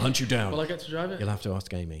drive it? I will hunt you down. Will I get to drive it? You'll have to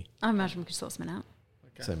ask Amy. I imagine we could sort something out.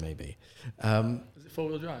 Okay. So maybe. Is it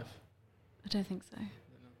four-wheel drive? I don't think so.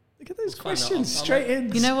 Look at those questions, straight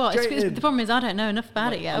in. You know what? The problem is I don't know enough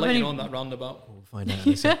about it yet. I'll let you know on that roundabout. We'll find out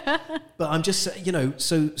in a sec. But I'm just,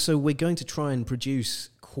 so we're going to try and produce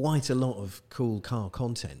quite a lot of cool car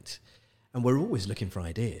content, and we're always looking for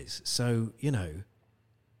ideas. So,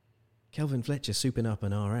 Kelvin Fletcher souping up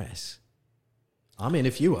an RS. I'm in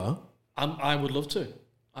if you are. I would love to.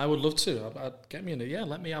 I'd get me in it. Yeah,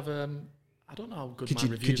 let me have I don't know how good my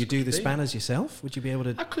reviews could you do the be. spanners yourself? Would you be able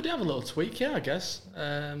to? I could have a little tweak, yeah, I guess.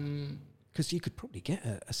 Because you could probably get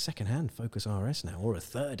a second-hand Focus RS now, or a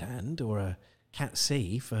third-hand, or a Cat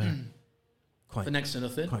C for for next to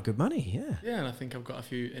nothing. Quite good money, yeah. Yeah, and I think I've got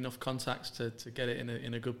enough contacts to get it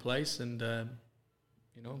in a good place and do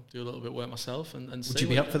a little bit of work myself and Would you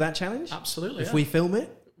be up for that challenge? Absolutely. If we film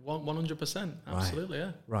it. 100%, absolutely,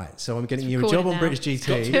 yeah. Right, so I'm getting you a job on British GT. It's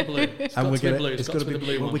got to be blue. It's got to be the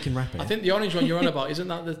blue one. We can wrap it. I think the orange one you're on about, isn't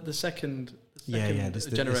that the second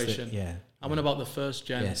generation? I'm on about the first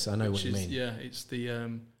gen. Yes, I know what you mean. Yeah, it's the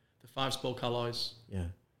 5-spoke alloys. Yeah,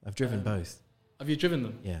 I've driven both. Have you driven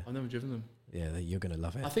them? Yeah. I've never driven them. Yeah, you're going to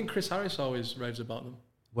love it. I think Chris Harris always raves about them.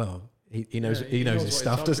 Well, he knows his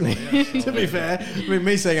stuff, doesn't he? Yeah, so to be fair,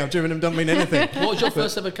 me saying I've driven them doesn't mean anything. What was your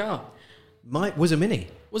first ever car? Mine was a Mini.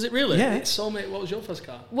 Was it really? Yeah. What was your first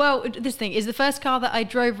car? Well, this thing is the first car that I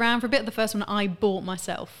drove around for a bit. The first one I bought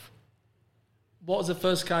myself. What was the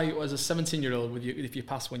first car you, as a 17-year-old, if you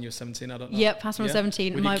passed when you were 17? I don't know. Yeah, passed when I was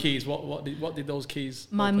 17. With your keys, what did those keys?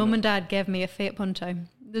 My mum and dad gave me a Fiat Punto.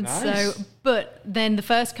 Nice. So, but then the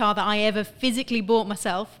first car that I ever physically bought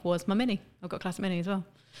myself was my Mini. I've got a Classic Mini as well.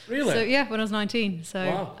 Really? So yeah, when I was 19. So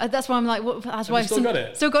wow. That's why I'm like, that's why you still got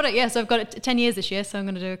it? Still got it, yeah. So I've got it 10 years this year. So I'm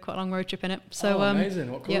going to do quite a long road trip in it. So amazing.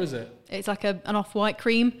 What colour is it? It's like an off-white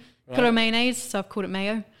cream colour mayonnaise. So I've called it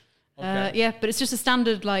Mayo. Okay. But it's just a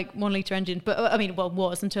standard 1 litre engine. But it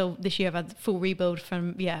was until this year. I've had full rebuild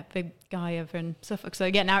from big guy over in Suffolk. So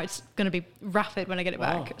yeah, now it's going to be rapid when I get it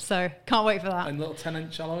back. So can't wait for that. And little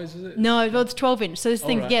 10-inch alloys, is it? No, well, it's 12-inch. So this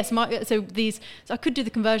thing, right. yes. So I could do the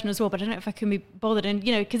conversion as well, but I don't know if I can be bothered. And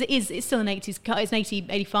because it's still an 80s car. It's an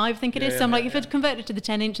 85, I think it is. So I'm if I convert it to the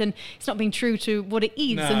 10-inch, then it's not being true to what it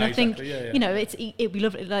is. No, and I exactly. think it'd be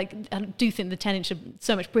lovely. I do think the 10-inch are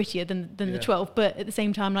so much prettier than the 12. But at the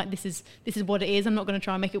same time, this is what it is. I'm not going to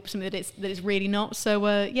try and make it up something that it's really not. So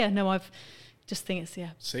I've just think it's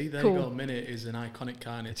See, there cool. you go. Mini is an iconic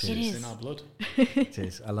car, and it's in our blood. It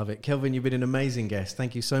is. I love it. Kelvin, you've been an amazing guest.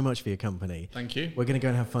 Thank you so much for your company. Thank you. We're going to go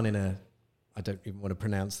and have fun in I don't even want to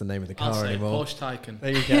pronounce the name of the car anymore. Porsche Taycan.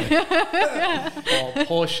 There you go.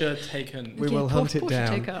 Or Porsche Taycan. We will hunt it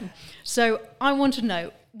down. Taycan. So I want to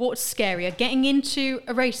know, what's scarier, getting into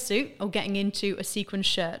a race suit or getting into a sequin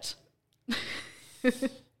shirt?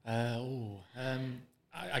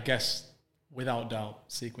 I guess, without doubt,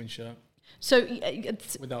 sequin shirt. So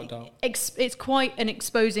it's, without doubt, it's quite an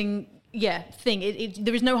exposing thing.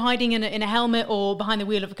 There is no hiding in a helmet or behind the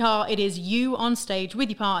wheel of a car. It is you on stage with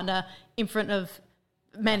your partner in front of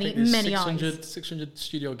many eyes. 600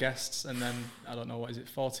 studio guests, and then I don't know, what is it,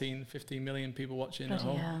 15 million people watching Bloody at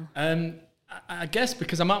home. hell. I guess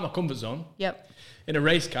because I'm out of my comfort zone. Yep. In a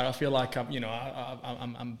race car, I feel like I'm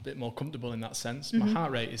a bit more comfortable in that sense. My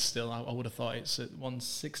heart rate is still, I would have thought it's at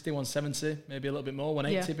 160, 170, maybe a little bit more,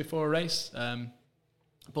 180 before a race.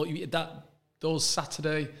 But those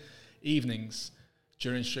Saturday evenings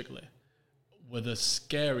during Strictly were the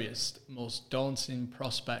scariest, most daunting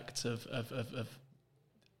prospect of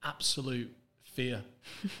absolute fear.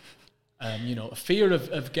 A fear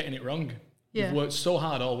of getting it wrong. Yeah. You've worked so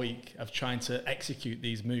hard all week of trying to execute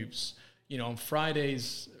these moves. On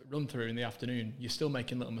Friday's run through in the afternoon, you're still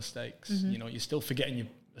making little mistakes. You're still forgetting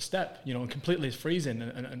a step, and completely freezing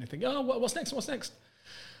and you think, oh, what's next?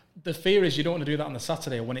 The fear is you don't want to do that on the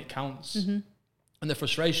Saturday when it counts. And the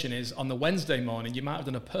frustration is on the Wednesday morning, you might have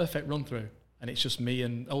done a perfect run through and it's just me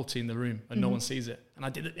and Ulti in the room and no one sees it. And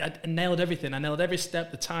I nailed everything. I nailed every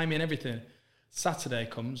step, the timing, everything. Saturday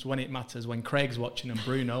comes when it matters, when Craig's watching and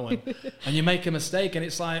Bruno, and you make a mistake, and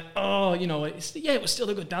it's like, oh, it was still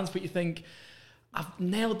a good dance, but you think, I've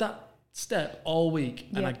nailed that step all week,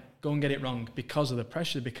 and I go and get it wrong because of the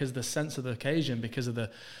pressure, because of the sense of the occasion, because of the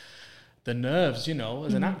nerves,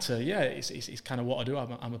 as an actor. It's kind of what I do.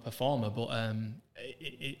 I'm a performer, but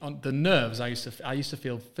on the nerves, I used to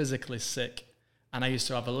feel physically sick, and I used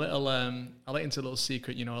to have a little, I let into a little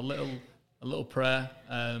secret, a little prayer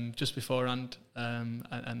just beforehand,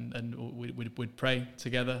 and we'd pray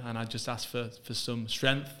together, and I'd just ask for some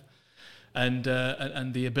strength and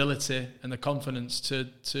the ability and the confidence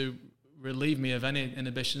to relieve me of any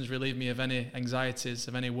inhibitions, relieve me of any anxieties,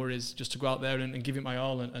 of any worries, just to go out there and give it my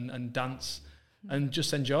all and dance and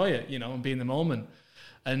just enjoy it, and be in the moment.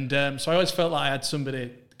 And so I always felt like I had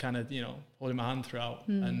somebody kind of, holding my hand throughout,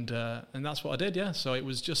 and that's what I did. Yeah, so it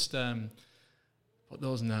was just. But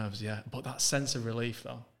those nerves, but that sense of relief,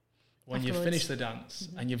 though, when you finish the dance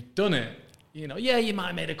and you've done it, you might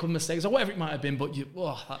have made a couple of mistakes or whatever it might have been, but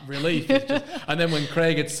that relief is just. And then when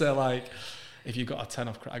Craig had said, like, if you got a 10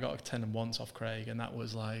 off, I got a 10 once off Craig, and that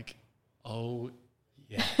was like, oh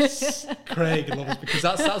yes, Craig loves, because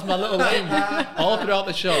that's my little aim all throughout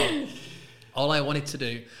the show. All I wanted to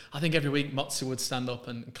do, I think every week Motsi would stand up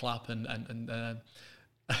and clap, and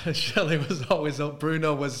Shelley was always up,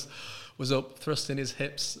 Bruno was up thrusting his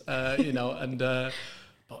hips, but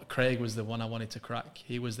Craig was the one I wanted to crack.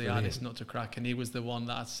 He was the hardest nut to crack, and he was the one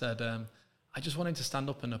that I said, I just wanted to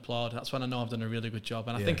stand up and applaud. That's when I know I've done a really good job.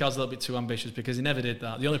 And I think I was a little bit too ambitious, because he never did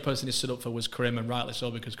that. The only person he stood up for was Karim, and rightly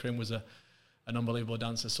so, because Karim was an unbelievable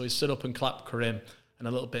dancer. So he stood up and clapped Karim, and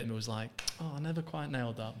a little bit of me was like, oh, I never quite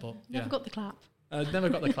nailed that. But never got the clap. Never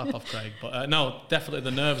got the clap off Craig, but no, definitely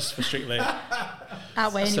the nerves for Strictly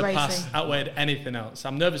outweighed anything else.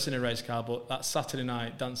 I'm nervous in a race car, but that Saturday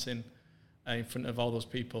night dancing in front of all those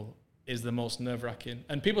people is the most nerve-wracking.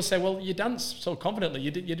 And people say, well, you dance so confidently,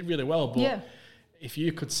 you did really well, but if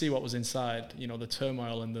you could see what was inside, the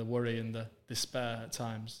turmoil and the worry and the despair at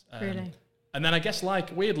times. Really? And then I guess,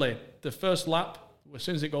 like, weirdly, the first lap, as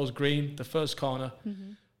soon as it goes green, the first corner,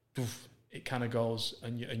 poof, it kind of goes,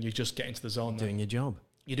 and you just get into the zone. Doing your job.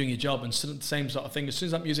 You're doing your job, and same sort of thing. As soon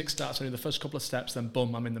as that music starts, only the first couple of steps, then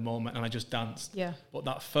boom, I'm in the moment, and I just danced. Yeah. But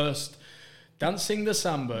that first dancing the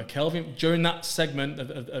samba, Kelvin, during that segment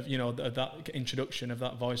of that introduction of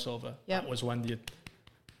that voiceover, that was when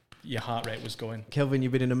your heart rate was going. Kelvin,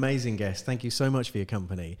 you've been an amazing guest. Thank you so much for your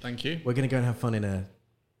company. Thank you. We're going to go and have fun in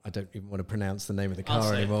I don't even want to pronounce the name of the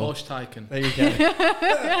car anymore. Porsche Taycan. There you go.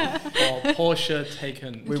 Or Porsche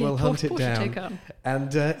Taycan. We will hunt it down.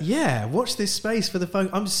 And watch this space for the phone.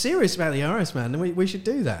 I'm serious about the RS, man. We should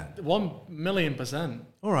do that. 1,000,000%.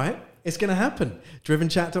 All right. It's going to happen.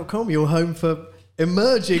 Drivenchat.com, your home for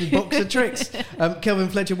emerging boxer tricks. Kelvin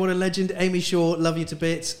Fletcher, what a legend. Amy Shaw, love you to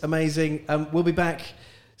bits. Amazing. We'll be back.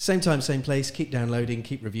 Same time, same place. Keep downloading,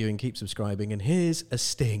 keep reviewing, keep subscribing. And here's a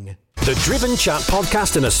sting. The Driven Chat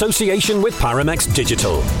podcast in association with Paramex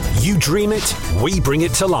Digital. You dream it, we bring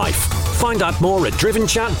it to life. Find out more at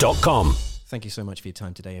drivenchat.com. Thank you so much for your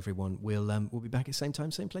time today, everyone. We'll be back at same time,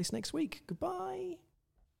 same place next week. Goodbye.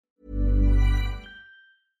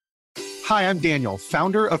 Hi, I'm Daniel,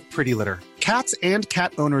 founder of Pretty Litter. Cats and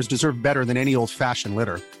cat owners deserve better than any old-fashioned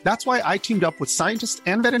litter. That's why I teamed up with scientists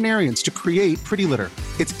and veterinarians to create Pretty Litter.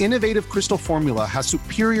 Its innovative crystal formula has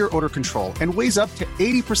superior odor control and weighs up to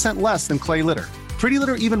 80% less than clay litter. Pretty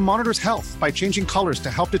Litter even monitors health by changing colors to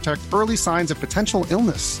help detect early signs of potential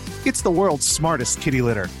illness. It's the world's smartest kitty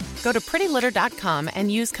litter. Go to prettylitter.com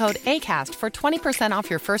and use code ACAST for 20% off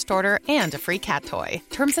your first order and a free cat toy.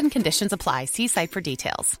 Terms and conditions apply. See site for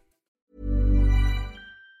details.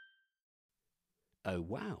 Oh,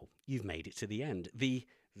 wow. You've made it to the end. The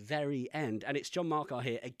very end. And it's John Markar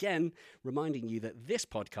here again, reminding you that this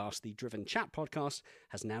podcast, the Driven Chat podcast,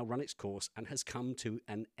 has now run its course and has come to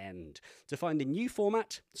an end. To find a new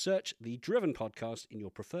format, search the Driven podcast in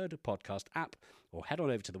your preferred podcast app or head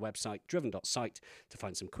on over to the website driven.site to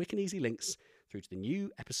find some quick and easy links through to the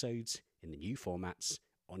new episodes in the new formats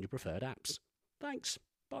on your preferred apps. Thanks.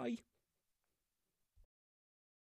 Bye.